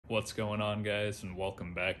What's going on, guys, and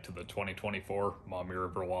welcome back to the 2024 Maumee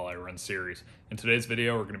River Walleye Run Series. In today's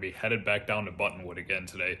video, we're going to be headed back down to Buttonwood again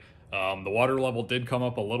today. The water level did come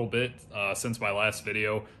up a little bit since my last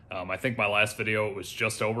video. I think my last video it was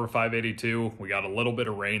just over 582. We got a little bit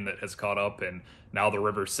of rain that has caught up, and now the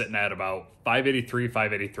river's sitting at about 583,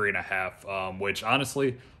 583 and a half, which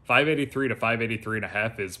honestly, 583 to 583 and a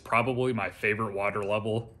half is probably my favorite water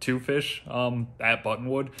level to fish at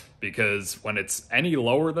Buttonwood, because when it's any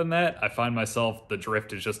lower than that, I find myself the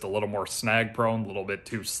drift is just a little more snag prone, a little bit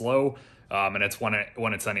too slow. And it's when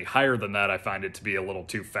it's any higher than that, I find it to be a little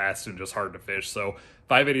too fast and just hard to fish. So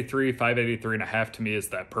 583, 583 and a half to me is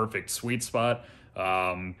that perfect sweet spot.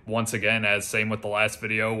 Once again, as same with the last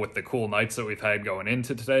video, with the cool nights that we've had going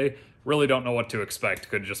into today, really don't know what to expect.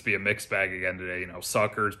 Could just be a mixed bag again today. You know,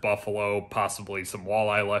 suckers, buffalo, possibly some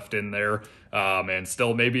walleye left in there, and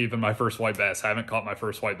still maybe even my first white bass. Haven't caught my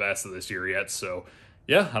first white bass of this year yet. So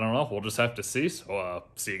yeah, I don't know. We'll just have to see. So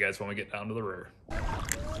see you guys when we get down to the river.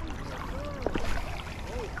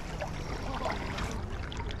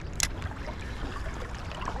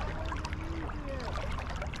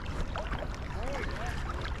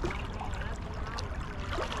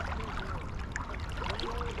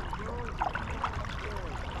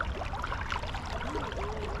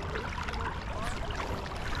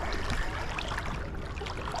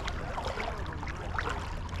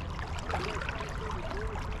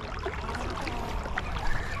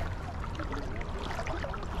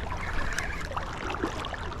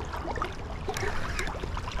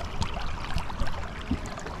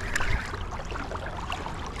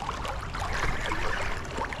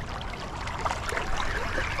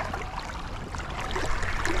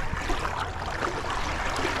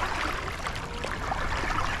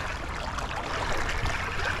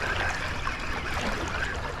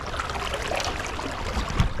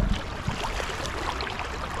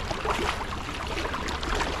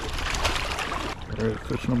 Alright,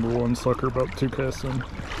 fish number one, sucker about 2 casts in.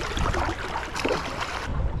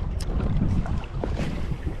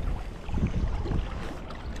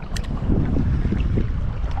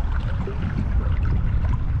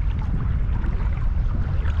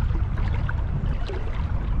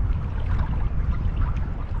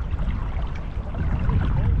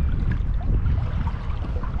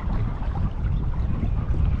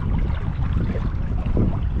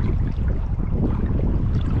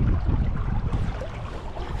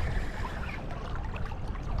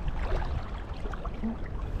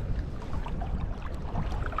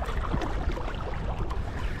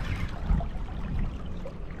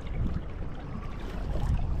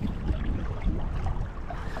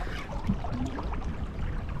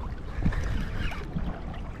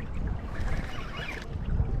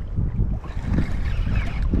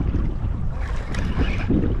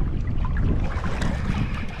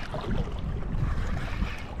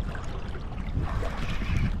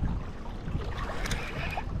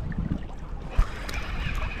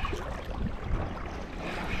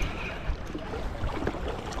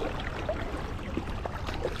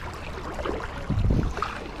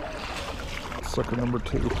 Sucker number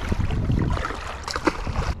 2.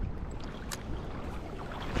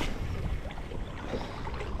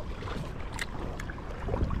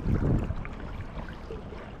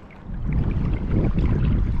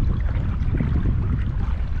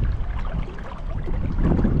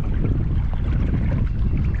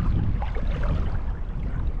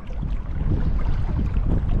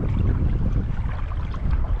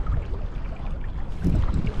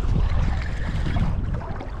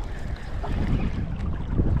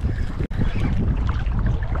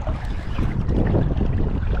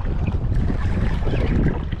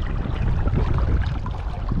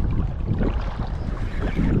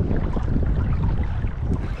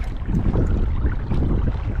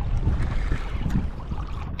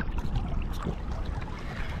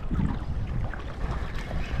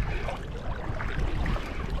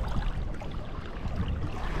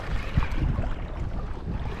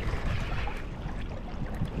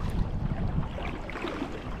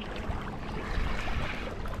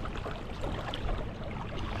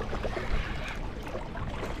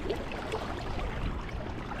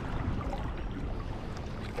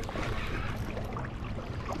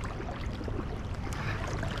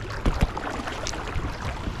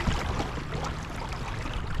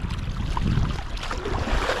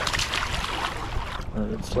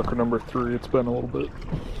 Alright, sucker number 3, it's been a little bit.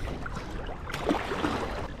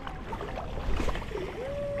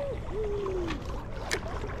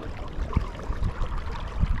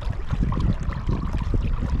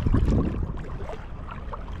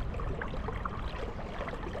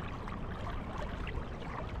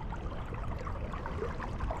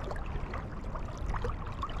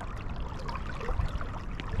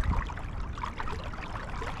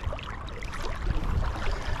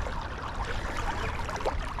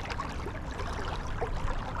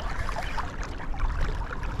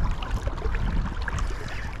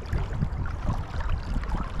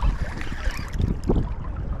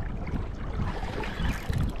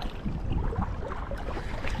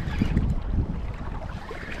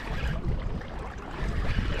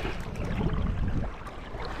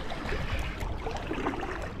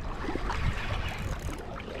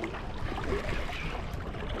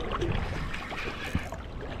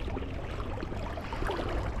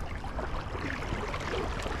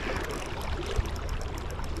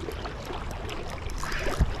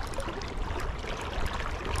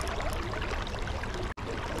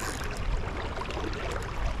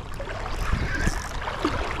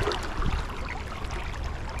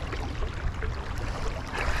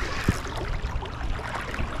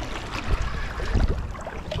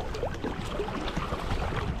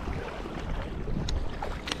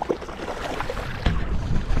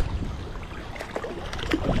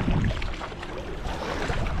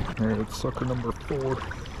 sucker number 4.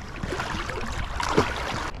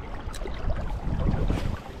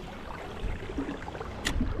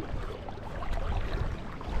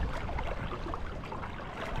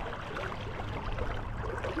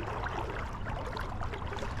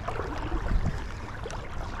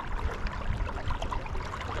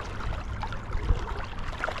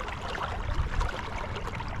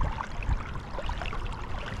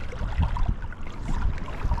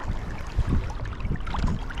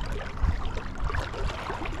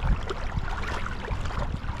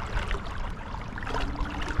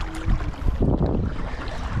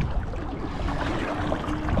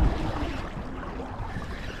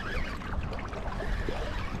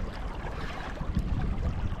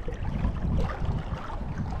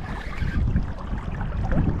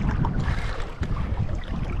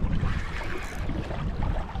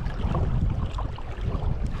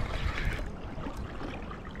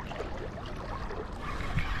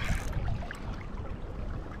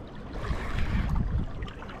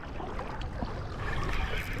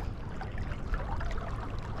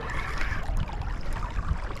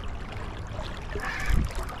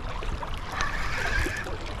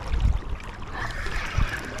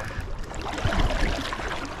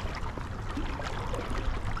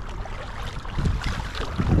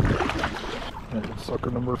 And sucker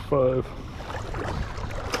number 5.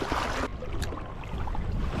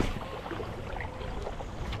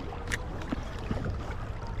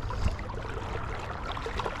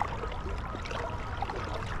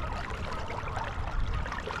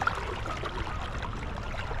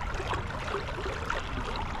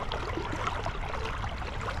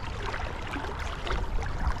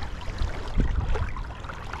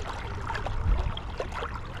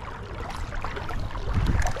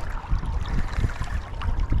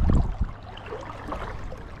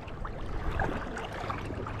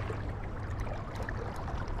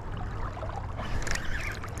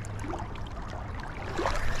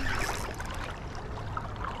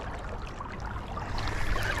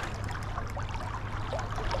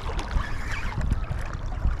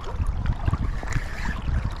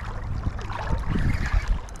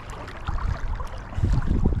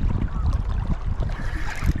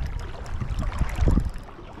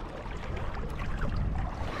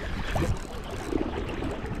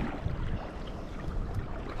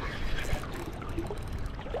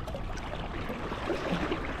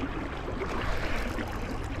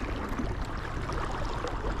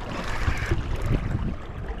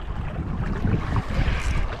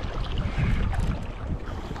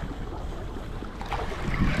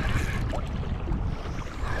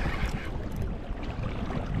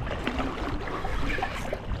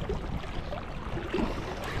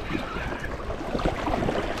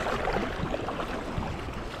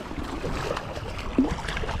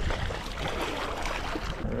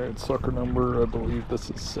 Alright, sucker number, I believe this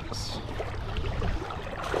is 6.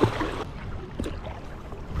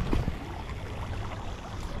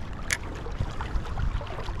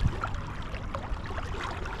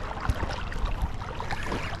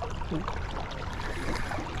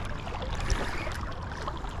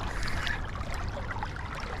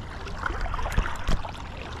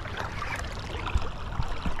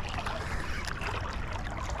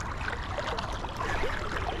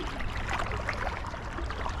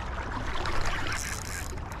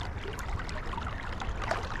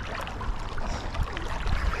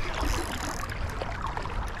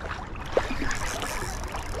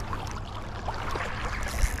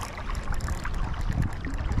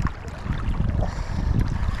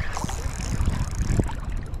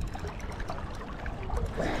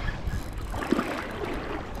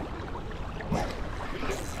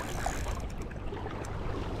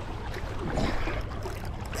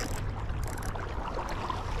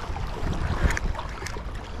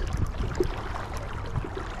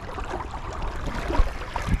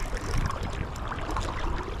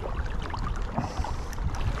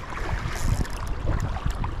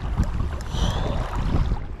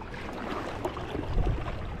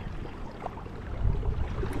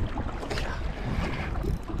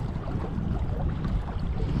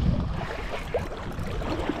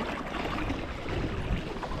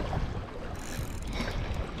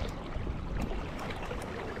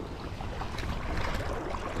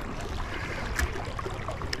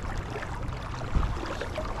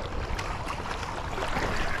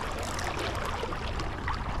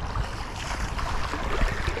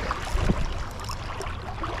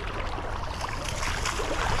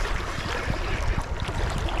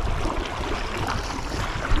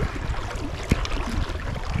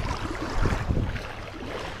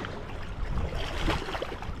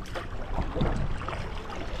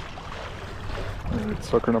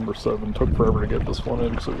 sucker number 7. Took forever to get this one in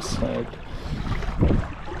because it was snagged.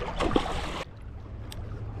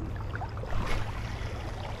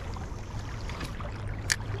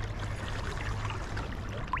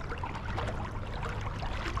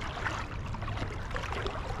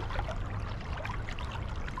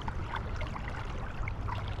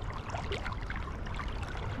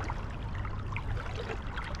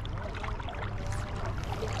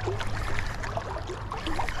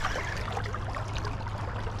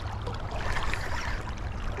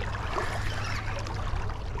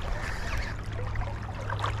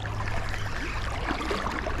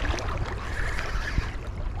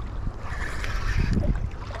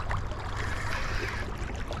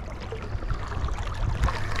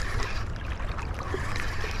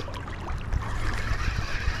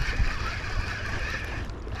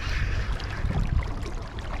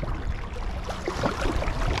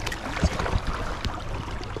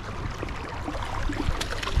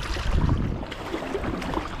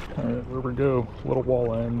 Alright, there we go. Little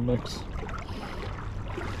walleye in the mix.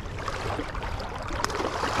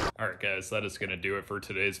 Alright guys, that is going to do it for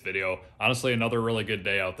today's video. Honestly, another really good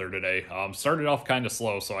day out there today. Started off kind of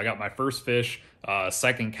slow, so I got my first fish,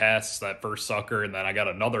 second cast, that first sucker, and then I got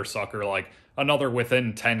another sucker, like another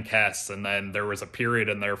within 10 casts, and then there was a period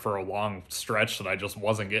in there for a long stretch that I just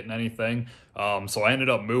wasn't getting anything. So I ended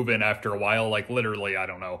up moving after a while, like literally, I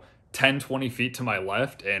don't know, 10, 20 feet to my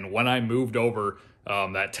left, and when I moved over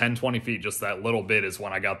that 10, 20 feet, just that little bit is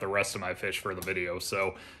when I got the rest of my fish for the video.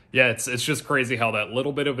 So yeah, it's just crazy how that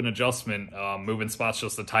little bit of an adjustment, moving spots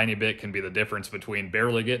just a tiny bit, can be the difference between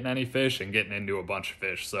barely getting any fish and getting into a bunch of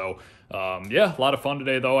fish. So yeah, a lot of fun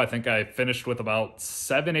today though. I think I finished with about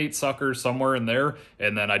 7, 8 suckers, somewhere in there,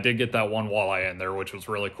 and then I did get that one walleye in there, which was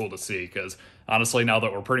really cool to see, because honestly, now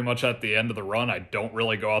that we're pretty much at the end of the run, I don't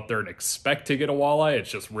really go out there and expect to get a walleye.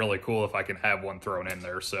 It's just really cool if I can have one thrown in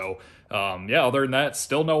there. So yeah, other than that,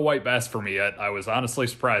 still no white bass for me yet. I was honestly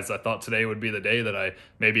surprised. I thought today would be the day that I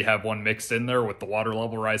maybe have one mixed in there with the water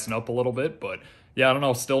level rising up a little bit, but yeah, I don't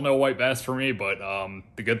know, still no white bass for me. But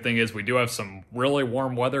the good thing is we do have some really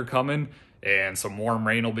warm weather coming, and some warm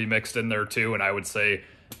rain will be mixed in there too, and I would say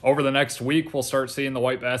over the next week, we'll start seeing the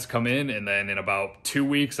white bass come in, and then in about 2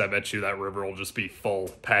 weeks, I bet you that river will just be full,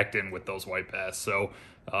 packed in with those white bass. So,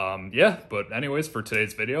 yeah, but anyways, for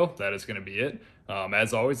today's video, that is going to be it.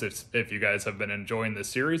 As always, if you guys have been enjoying this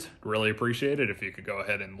series, really appreciate it if you could go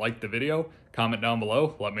ahead and like the video, comment down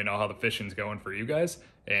below, let me know how the fishing's going for you guys,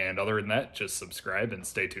 and other than that, just subscribe and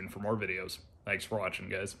stay tuned for more videos. Thanks for watching,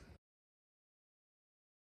 guys.